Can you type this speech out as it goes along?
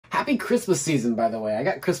Happy Christmas season, by the way. I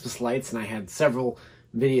got Christmas lights, and I had several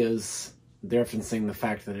videos referencing the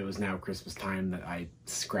fact that it was now Christmas time that I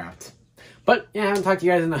scrapped. But yeah, I haven't talked to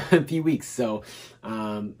you guys in a few weeks, so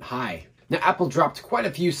hi. Now, Apple dropped quite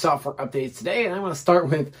a few software updates today, and I want to start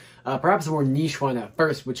with perhaps a more niche one at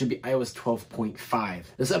first, which would be iOS 12.5.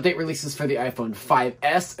 This update releases for the iPhone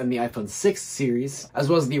 5S and the iPhone 6 series, as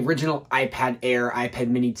well as the original iPad Air, iPad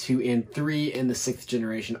Mini 2 and 3, and the 6th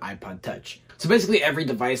generation iPod Touch. So basically every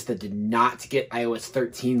device that did not get iOS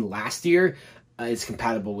 13 last year is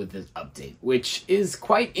compatible with this update, which is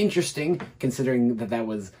quite interesting considering that that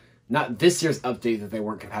was not this year's update that they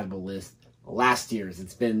weren't compatible with last year's.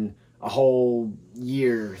 It's been a whole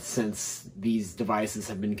year since these devices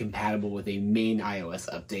have been compatible with a main iOS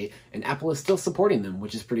update, and Apple is still supporting them,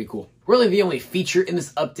 which is pretty cool. Really, the only feature in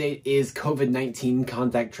this update is COVID-19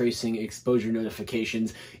 contact tracing exposure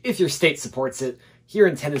notifications, if your state supports it. Here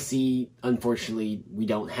in Tennessee, unfortunately, we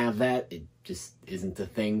don't have that. It just isn't a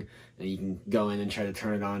thing. And you can go in and try to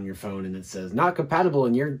turn it on your phone, and it says, not compatible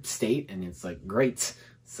in your state, and it's like, great.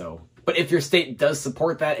 So, but if your state does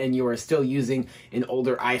support that and you are still using an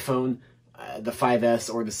older iPhone, the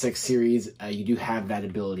 5S or the 6 series, you do have that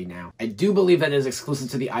ability now. I do believe that is exclusive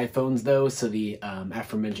to the iPhones though, so the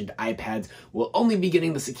aforementioned iPads will only be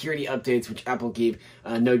getting the security updates, which Apple gave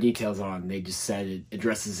no details on. They just said it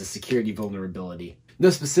addresses a security vulnerability. No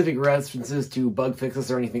specific references to bug fixes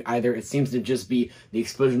or anything either. It seems to just be the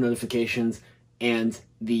exposure notifications and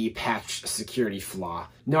the patch security flaw.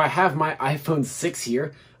 Now, I have my iPhone 6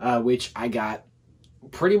 here, which I got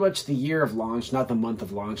pretty much the year of launch, not the month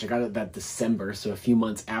of launch. I got it that December, so a few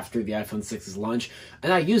months after the iPhone 6's launch.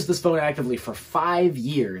 And I used this phone actively for 5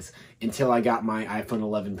 years until I got my iPhone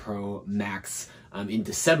 11 Pro Max in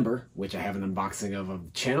December, which I have an unboxing of on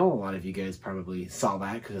the channel. A lot of you guys probably saw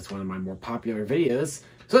that because it's one of my more popular videos.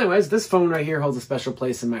 So anyways, this phone right here holds a special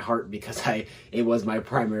place in my heart because it was my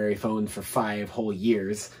primary phone for 5 whole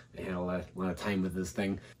years. I had a lot of time with this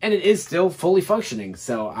thing. And it is still fully functioning,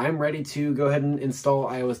 so I'm ready to go ahead and install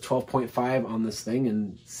iOS 12.5 on this thing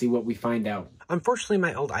and see what we find out. Unfortunately,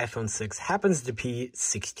 my old iPhone 6 happens to be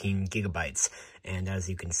 16 gigabytes. And as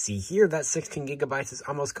you can see here, that 16 gigabytes is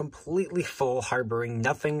almost completely full, harboring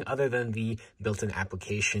nothing other than the built-in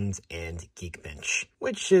applications and Geekbench,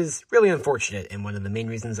 which is really unfortunate and one of the main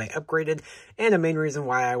reasons I upgraded, and a main reason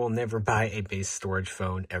why I will never buy a base storage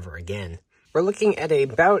phone ever again. We're looking at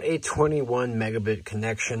about a 21 megabit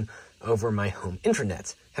connection over my home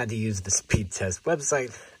internet. Had to use the speed test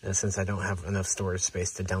website since I don't have enough storage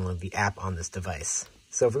space to download the app on this device.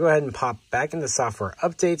 So if we go ahead and pop back into software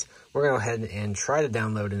update, we're going to go ahead and try to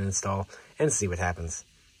download and install and see what happens.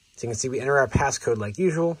 So you can see we enter our passcode like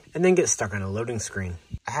usual and then get stuck on a loading screen.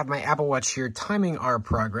 I have my Apple Watch here timing our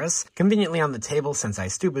progress, conveniently on the table since I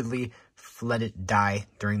stupidly let it die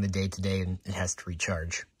during the day today and it has to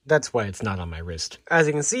recharge. That's why it's not on my wrist. As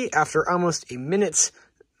you can see, after almost a minute,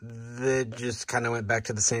 that just kind of went back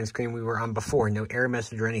to the same screen we were on before. No error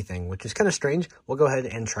message or anything, which is kind of strange. We'll go ahead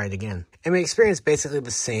and try it again. And we experienced basically the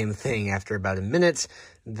same thing. After about a minute,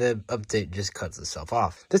 the update just cuts itself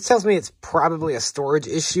off. This tells me it's probably a storage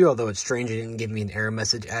issue, although it's strange it didn't give me an error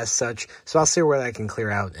message as such. So I'll see where I can clear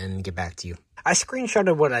out and get back to you. I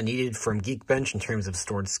screenshotted what I needed from Geekbench in terms of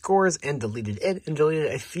stored scores and deleted it, and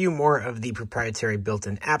deleted a few more of the proprietary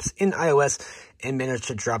built-in apps in iOS, and managed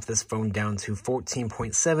to drop this phone down to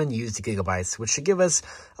 14.7 used gigabytes, which should give us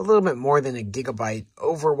a little bit more than a gigabyte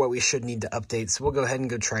over what we should need to update. So we'll go ahead and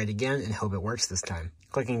go try it again and hope it works this time.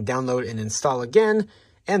 Clicking download and install again.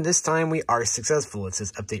 And this time we are successful. It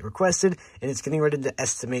says update requested, and it's getting ready to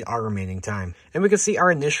estimate our remaining time. And we can see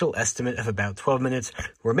our initial estimate of about 12 minutes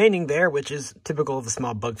remaining there, which is typical of a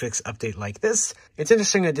small bug fix update like this. It's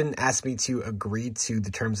interesting it didn't ask me to agree to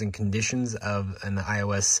the terms and conditions of an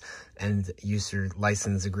iOS and user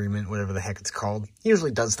license agreement, whatever the heck it's called. It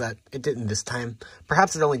usually does that. It didn't this time.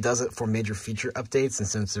 Perhaps it only does it for major feature updates, and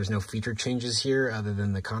since there's no feature changes here other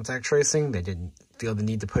than the contact tracing, they didn't feel the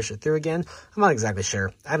need to push it through again. I'm not exactly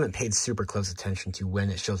sure. I haven't paid super close attention to when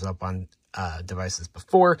it shows up on devices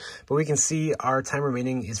before, but we can see our time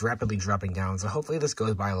remaining is rapidly dropping down, so hopefully this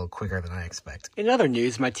goes by a little quicker than I expect. In other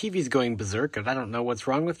news, my TV's going berserk, and I don't know what's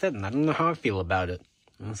wrong with it, and I don't know how I feel about it.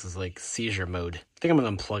 This is like seizure mode. I think I'm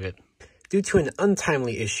gonna unplug it. Due to an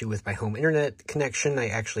untimely issue with my home internet connection, I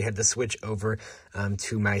actually had to switch over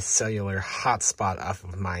to my cellular hotspot off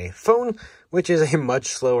of my phone, which is a much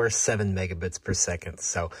slower 7 megabits per second.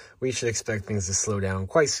 So we should expect things to slow down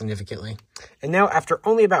quite significantly. And now, after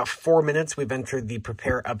only about 4 minutes, we've entered the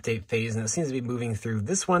prepare update phase, and it seems to be moving through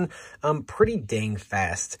this one pretty dang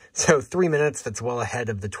fast. So 3 minutes, that's well ahead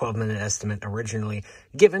of the 12-minute estimate originally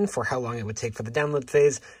given for how long it would take for the download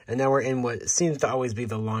phase. And now we're in what seems to always be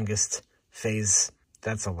the longest phase.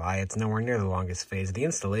 That's a lie. It's nowhere near the longest phase. The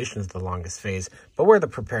installation is the longest phase, but we're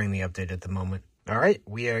preparing the update at the moment. All right,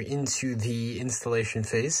 we are into the installation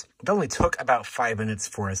phase. It only took about 5 minutes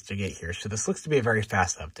for us to get here, so this looks to be a very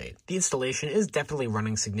fast update. The installation is definitely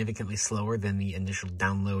running significantly slower than the initial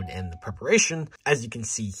download and the preparation. As you can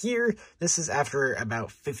see here, this is after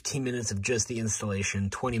about 15 minutes of just the installation,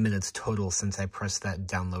 20 minutes total since I pressed that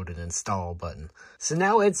download and install button. So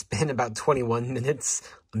now it's been about 21 minutes,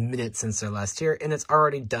 a minute since our last year, and it's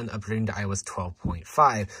already done upgrading to iOS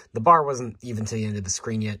 12.5. The bar wasn't even to the end of the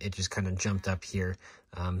screen yet, it just kind of jumped up here.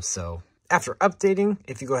 So after updating,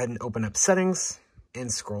 if you go ahead and open up settings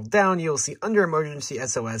and scroll down, you'll see under emergency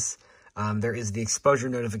SOS, there is the exposure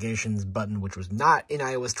notifications button, which was not in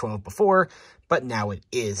iOS 12 before, but now it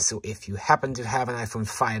is. So if you happen to have an iPhone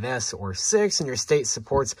 5S or 6 and your state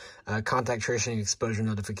supports contact tracing and exposure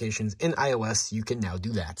notifications in iOS, you can now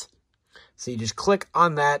do that. So you just click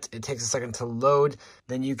on that, it takes a second to load,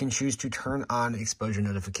 then you can choose to turn on exposure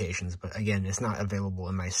notifications. But again, it's not available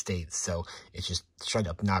in my state, so it's just straight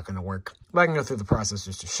up not going to work. But I can go through the process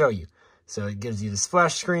just to show you. So it gives you the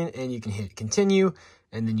splash screen, and you can hit continue,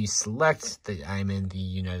 and then you select that I'm in the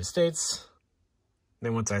United States.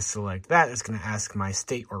 Then once I select that, it's going to ask my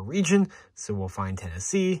state or region, so we'll find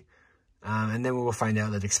Tennessee. And then we will find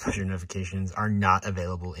out that exposure notifications are not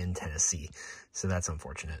available in Tennessee. So that's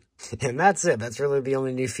unfortunate. And that's it. That's really the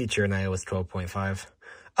only new feature in iOS 12.5.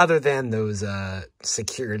 Other than those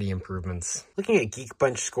security improvements. Looking at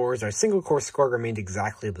Geekbench scores, our single-core score remained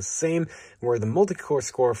exactly the same, where the multi-core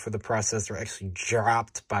score for the processor actually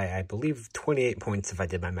dropped by, I believe, 28 points if I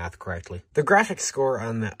did my math correctly. The graphics score,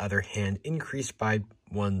 on the other hand, increased by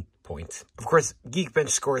 1 point. Of course, Geekbench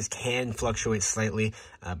scores can fluctuate slightly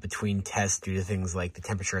between tests due to things like the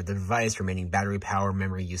temperature of the device, remaining battery power,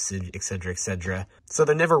 memory usage, etc., etc. So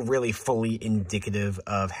they're never really fully indicative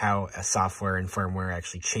of how a software and firmware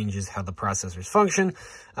actually changes how the processors function.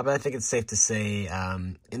 But I think it's safe to say,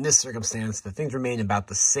 in this circumstance, that things remain about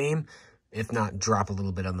the same, if not drop a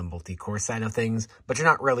little bit on the multi-core side of things, but you're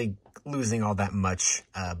not really losing all that much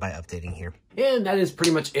by updating here. And that is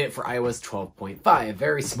pretty much it for iOS 12.5.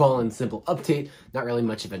 Very small and simple update, not really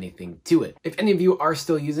much of anything to it. If any of you are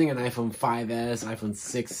still using an iPhone 5S, iPhone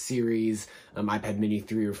 6 series, iPad mini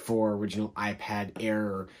 3 or 4, original iPad Air,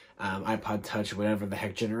 or iPod Touch, whatever the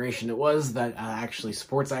heck generation it was, that actually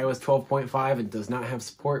supports iOS 12.5 and does not have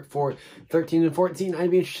support for 13 and 14,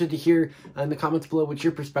 I'd be interested to hear in the comments below what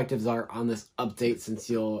your perspectives are on this update, since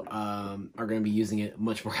you'll are going to be using it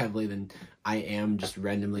much more heavily than I am, just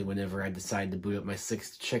randomly whenever I decide to boot up my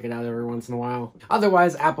 6 to check it out every once in a while.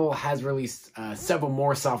 Otherwise, Apple has released several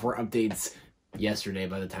more software updates yesterday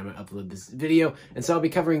by the time I upload this video, and so I'll be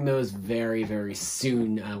covering those very, very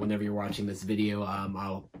soon. Whenever you're watching this video,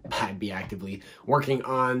 I'll be actively working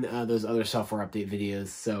on those other software update videos,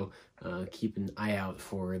 so keep an eye out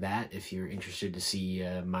for that if you're interested to see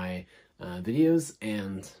my videos.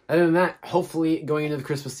 And other than that, hopefully going into the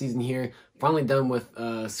Christmas season here, finally done with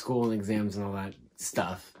school and exams and all that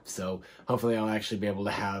stuff, so hopefully I'll actually be able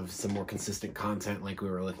to have some more consistent content like we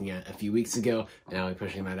were looking at a few weeks ago, and I'll be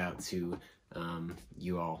pushing that out to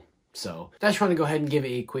you all. So I just want to go ahead and give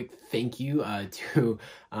a quick thank you to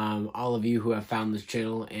all of you who have found this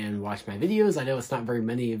channel and watched my videos. I know it's not very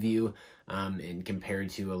many of you, and compared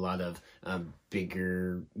to a lot of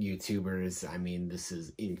bigger YouTubers, I mean, this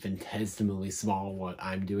is infinitesimally small what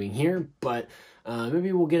I'm doing here, but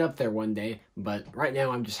maybe we'll get up there one day. But right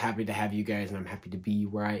now, I'm just happy to have you guys, and I'm happy to be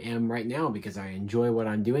where I am right now because I enjoy what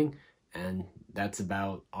I'm doing, and that's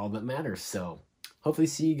about all that matters. So hopefully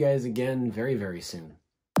see you guys again very, very soon.